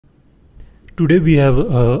Today we have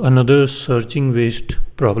another searching waste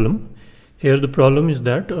problem. Here the problem is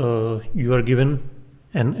that you are given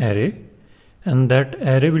an array, and that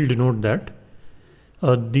array will denote that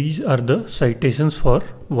these are the citations for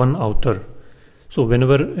one author. So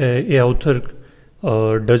whenever a author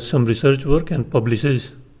does some research work and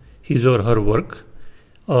publishes his or her work,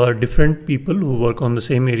 different people who work on the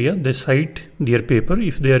same area, they cite their paper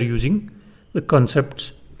if they are using the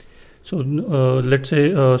concepts. So let's say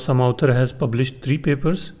some author has published 3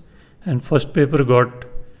 papers, and first paper got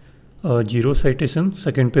 0 citation,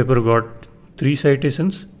 second paper got 3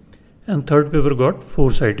 citations, and third paper got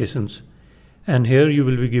 4 citations. And here you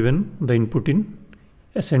will be given the input in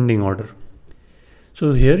ascending order.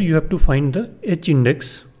 So here you have to find the H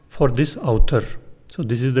index for this author. So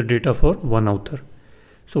this is the data for one author.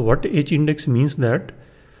 So what H index means that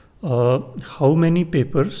how many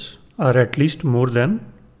papers are at least more than.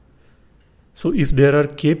 So if there are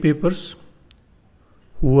k papers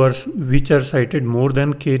which are cited more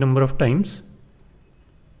than k number of times,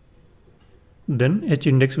 then H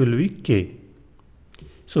index will be k.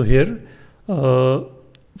 So here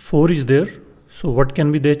 4 is there. So what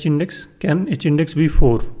can be the H index? Can H index be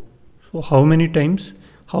 4? So how many times,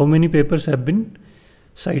 how many papers have been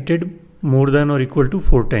cited more than or equal to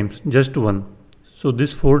 4 times? Just 1. So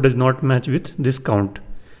this 4 does not match with this count.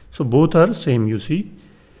 So both are same. You see,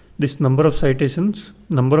 this number of citations,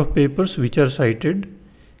 number of papers which are cited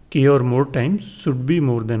k or more times should be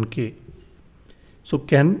more than k. So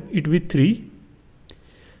can it be 3?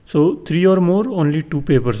 So 3 or more, only 2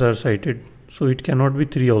 papers are cited. So it cannot be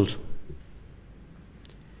 3 also.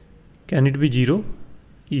 Can it be 0?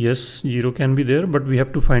 Yes, 0 can be there, but we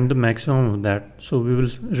have to find the maximum of that. So we will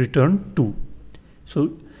return 2.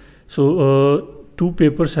 So 2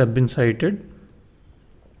 papers have been cited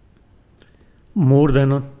more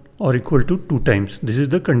than or equal to 2 times. This is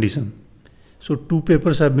the condition. So 2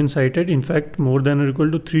 papers have been cited, in fact more than or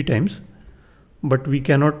equal to 3 times, but we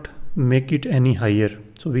cannot make it any higher.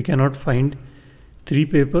 So we cannot find 3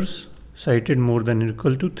 papers cited more than or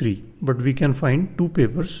equal to 3, but we can find 2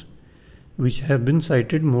 papers which have been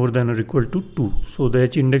cited more than or equal to 2. So the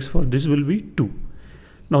H index for this will be 2.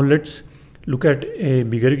 Now let's look at a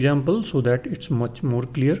bigger example so that it's much more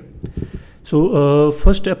clear. So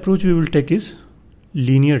first approach we will take is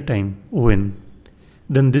linear time, ON.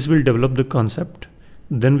 Then this will develop the concept.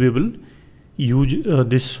 Then we will use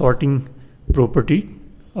this sorting property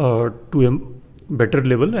to a better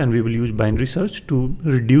level, and we will use binary search to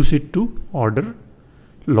reduce it to order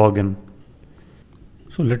log n.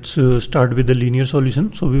 So let's start with the linear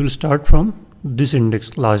solution. So we will start from this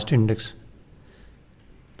index, last index.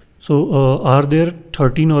 So are there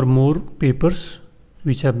 13 or more papers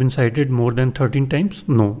which have been cited more than 13 times?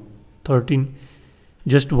 No, 13.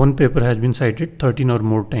 Just one paper has been cited 13 or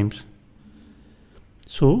more times.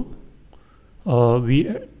 So we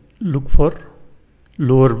look for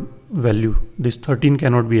lower value. This 13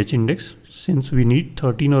 cannot be H index, since we need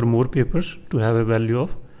 13 or more papers to have a value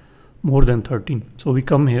of more than 13. So we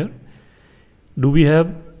come here. Do we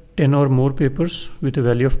have 10 or more papers with a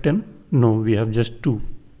value of 10? No, we have just 2.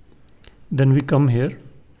 Then we come here.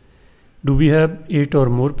 Do we have 8 or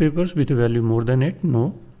more papers with a value more than 8?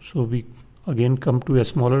 No. So we again come to a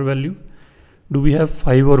smaller value. Do we have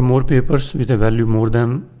 5 or more papers with a value more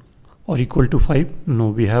than or equal to 5? No,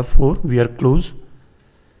 we have 4. We are close.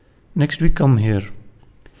 Next we come here.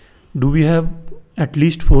 Do we have at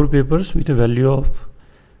least 4 papers with a value of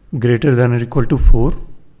greater than or equal to 4?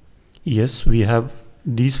 Yes, we have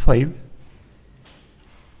these 5.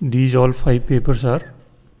 These all 5 papers are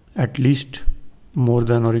at least more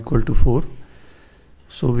than or equal to 4.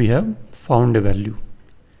 So we have found a value.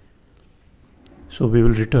 So we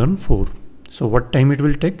will return 4. So what time it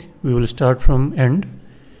will take? We will start from end.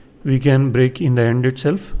 We can break in the end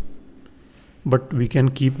itself, but we can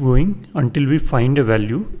keep going until we find a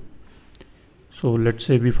value. So let's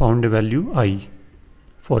say we found a value I,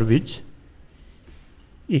 for which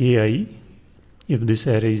AI, if this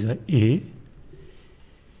array is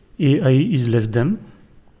AI is less than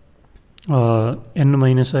n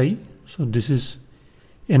minus I. So this is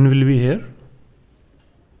n will be here,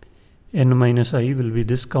 n minus I will be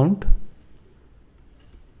this count.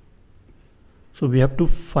 So we have to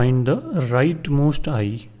find the rightmost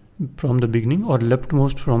I from the beginning or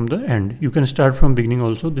leftmost from the end. You can start from beginning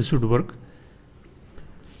also, this should work.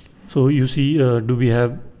 So you see, do we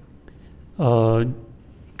have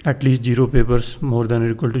at least 0 papers more than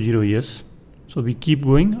or equal to 0? Yes. So we keep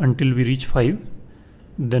going until we reach 5.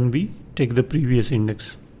 Then we take the previous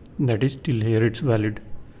index, that is till here it's valid.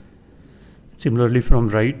 Similarly from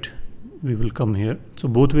right we will come here. So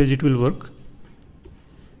both ways it will work.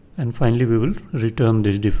 and finally we will return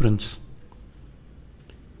this difference,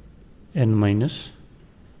 n minus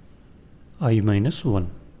I minus 1.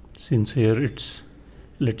 Since here it's,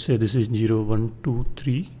 let's say this is 0, 1, 2,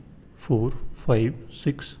 3, 4, 5,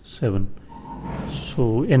 6, 7.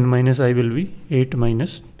 So n minus I will be 8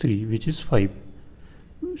 minus 3, which is 5.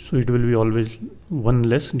 So it will be always 1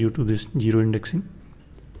 less due to this 0 indexing.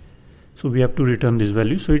 So we have to return this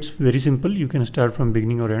value. So it's very simple. You can start from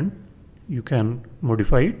beginning or end. You can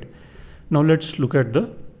modify it. Now let's look at the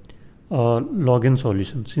log n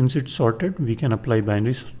solution. Since it's sorted, we can apply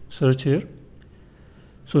binary search here.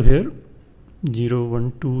 So here 0,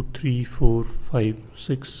 1, 2, 3, 4, 5,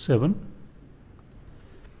 6, 7.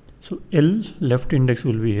 So L left index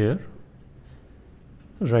will be here,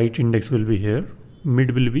 right index will be here,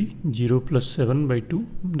 mid will be 0 plus 7 by 2,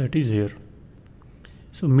 that is here.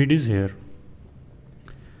 So mid is here.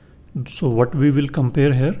 So what we will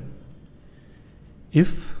compare here,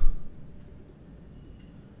 if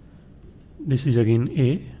this is again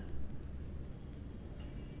A,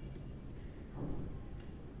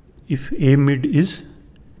 if A mid is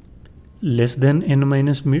less than n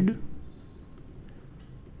minus mid,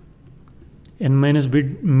 n minus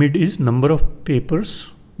mid is number of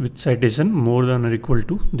papers with citation more than or equal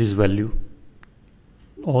to this value,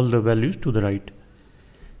 all the values to the right.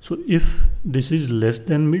 So if this is less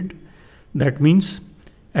than mid, that means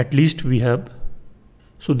at least we have,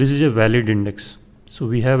 so this is a valid index. So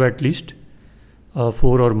we have at least 4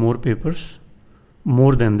 or more papers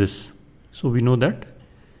more than this. So we know that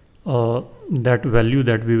that value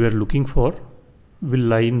that we were looking for will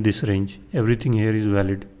lie in this range. Everything here is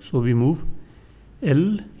valid. So we move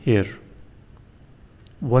L here,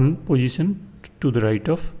 one position to the right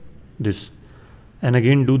of this, and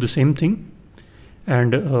again do the same thing.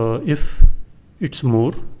 And if it's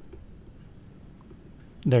more,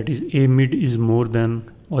 that is A mid is more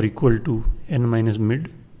than or equal to n minus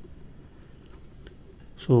mid.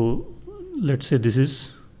 So let's say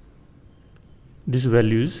this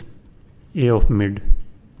value is A of mid,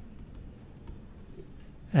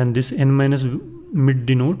 and this n minus mid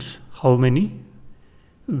denotes how many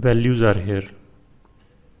values are here.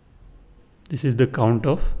 This is the count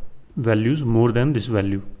of values more than this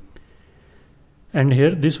value. And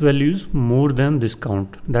here this value is more than this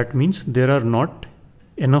count. That means there are not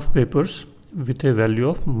enough papers with a value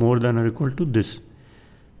of more than or equal to this.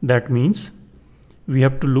 That means we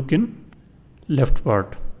have to look in left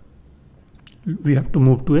part. We have to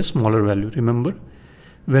move to a smaller value. Remember,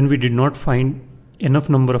 when we did not find enough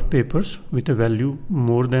number of papers with a value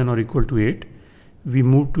more than or equal to 8, we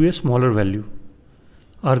moved to a smaller value.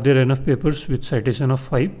 Are there enough papers with citation of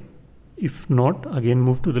 5? If not, again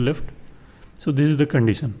move to the left. So this is the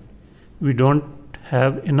condition. We don't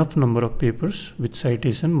have enough number of papers with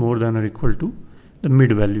citation more than or equal to the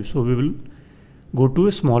mid value. So we will go to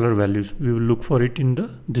a smaller values. We will look for it in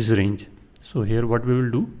this range. So here what we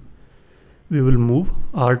will do, we will move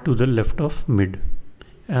R to the left of mid,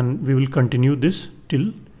 and we will continue this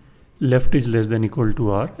till left is less than equal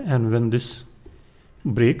to R, and when this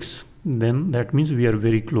breaks, then that means we are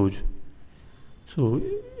very close. So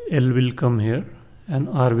L will come here and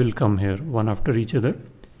R will come here, one after each other,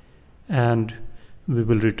 and we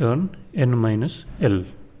will return n minus L.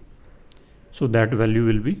 So that value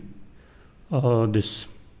will be this.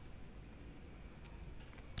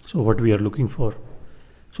 So what we are looking for.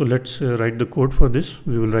 So let's write the code for this.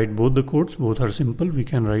 We will write both the codes. Both are simple. We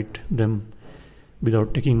can write them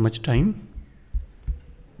without taking much time.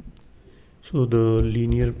 So the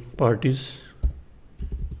linear part is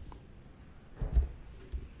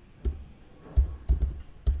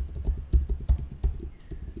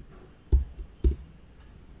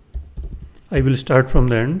I will start from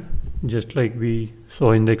the end, just like we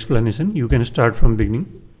saw in the explanation. You can start from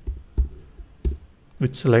beginning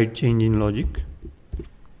with slight change in logic.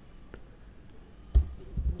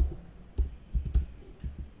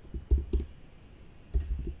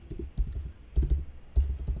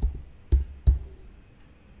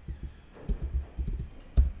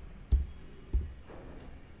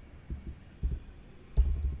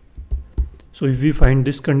 So if we find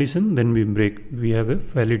this condition, then we break, we have a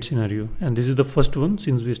valid scenario, and this is the first one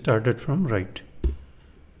since we started from right.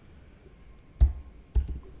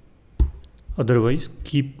 Otherwise,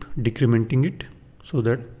 keep decrementing it so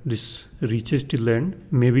that this reaches till the end.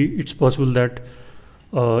 Maybe it's possible that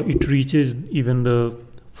it reaches even the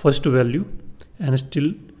first value and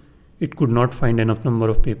still it could not find enough number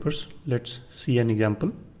of papers. Let's see an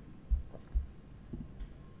example.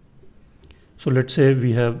 So let's say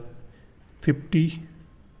we have 50,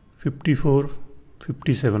 54,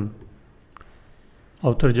 57.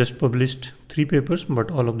 Author just published 3 papers,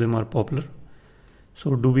 but all of them are popular.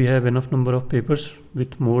 So do we have enough number of papers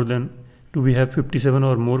with more than, do we have 57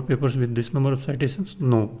 or more papers with this number of citations?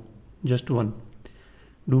 No, just one.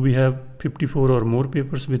 Do we have 54 or more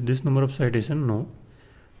papers with this number of citations? No.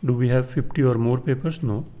 Do we have 50 or more papers?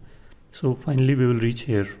 No. So finally we will reach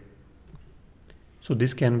here. So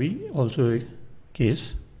this can be also a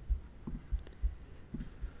case.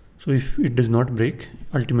 So if it does not break,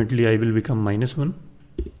 ultimately I will become -1.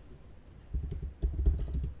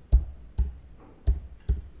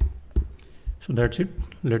 So that's it.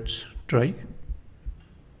 Let's try.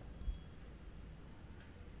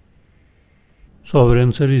 So our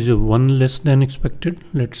answer is a 1 less than expected.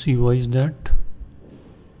 Let's see why is that.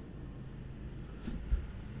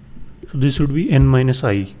 So this should be n minus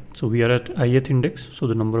I. So we are at ith index, so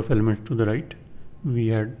the number of elements to the right. We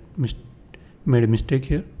had made a mistake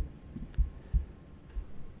here.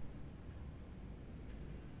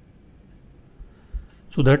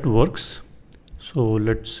 So that works. So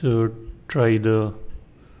let's try the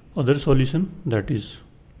other solution, that is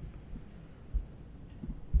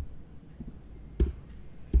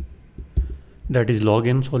log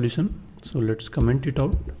n solution. So let's comment it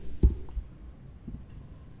out.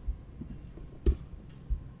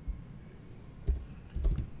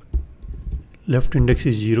 Left index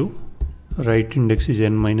is 0, right index is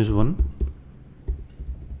n minus 1,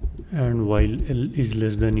 and while L is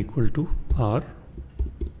less than equal to R,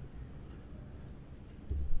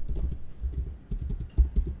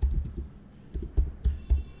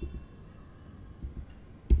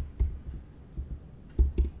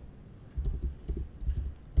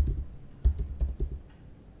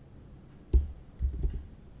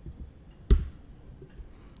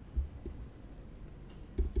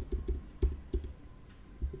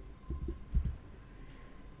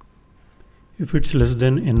 if it's less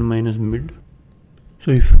than n minus mid.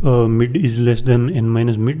 So if mid is less than n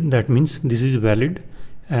minus mid, that means this is valid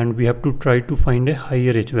and we have to try to find a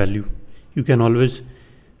higher h value. You can always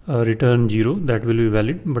return 0, that will be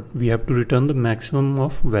valid, but we have to return the maximum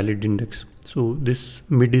of valid index. So this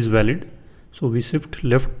mid is valid, so we shift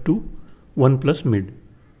left to 1 plus mid.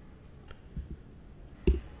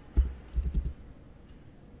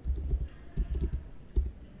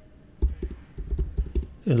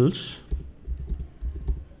 Else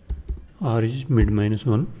R is mid minus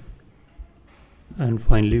 1, and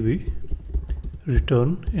finally we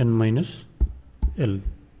return n minus L.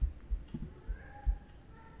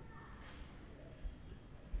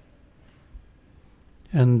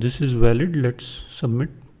 And this is valid. Let's submit,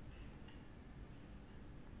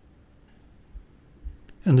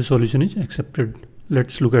 and the solution is accepted.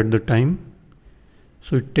 Let's look at the time.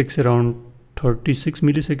 So it takes around 36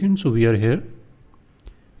 milliseconds. So we are here,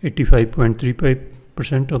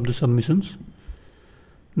 85.35% of the submissions.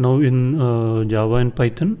 Now in Java and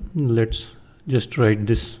Python, let's just write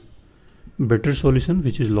this better solution,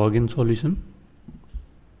 which is log n solution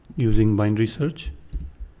using binary search.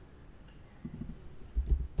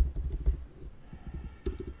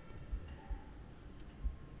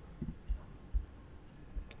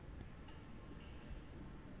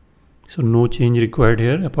 So no change required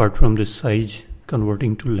here apart from this size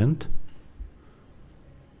converting to length.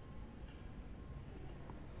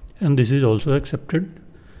 And this is also accepted.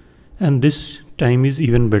 And this time is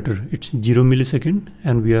even better. It's 0 millisecond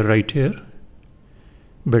and we are right here,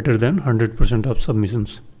 better than 100% of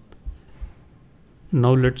submissions.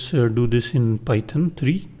 Now let's do this in Python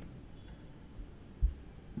 3.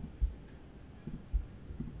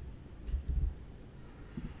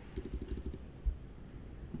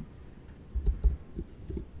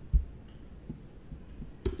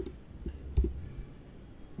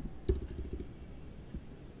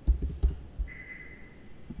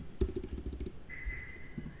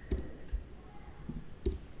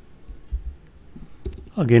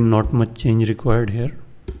 Again, not much change required here.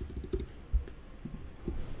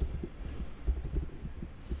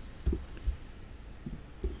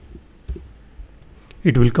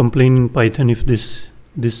 It will complain in Python if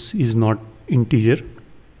this is not integer.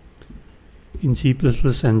 In C++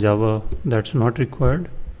 and Java, that's not required.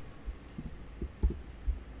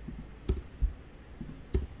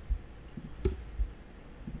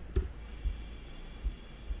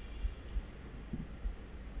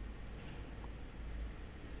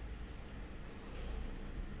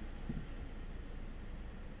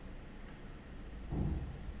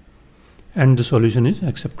 And the solution is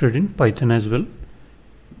accepted in Python as well.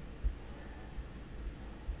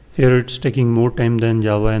 Here it's taking more time than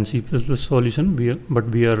Java and C++ solution, but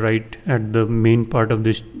we are right at the main part of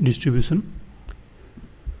this distribution.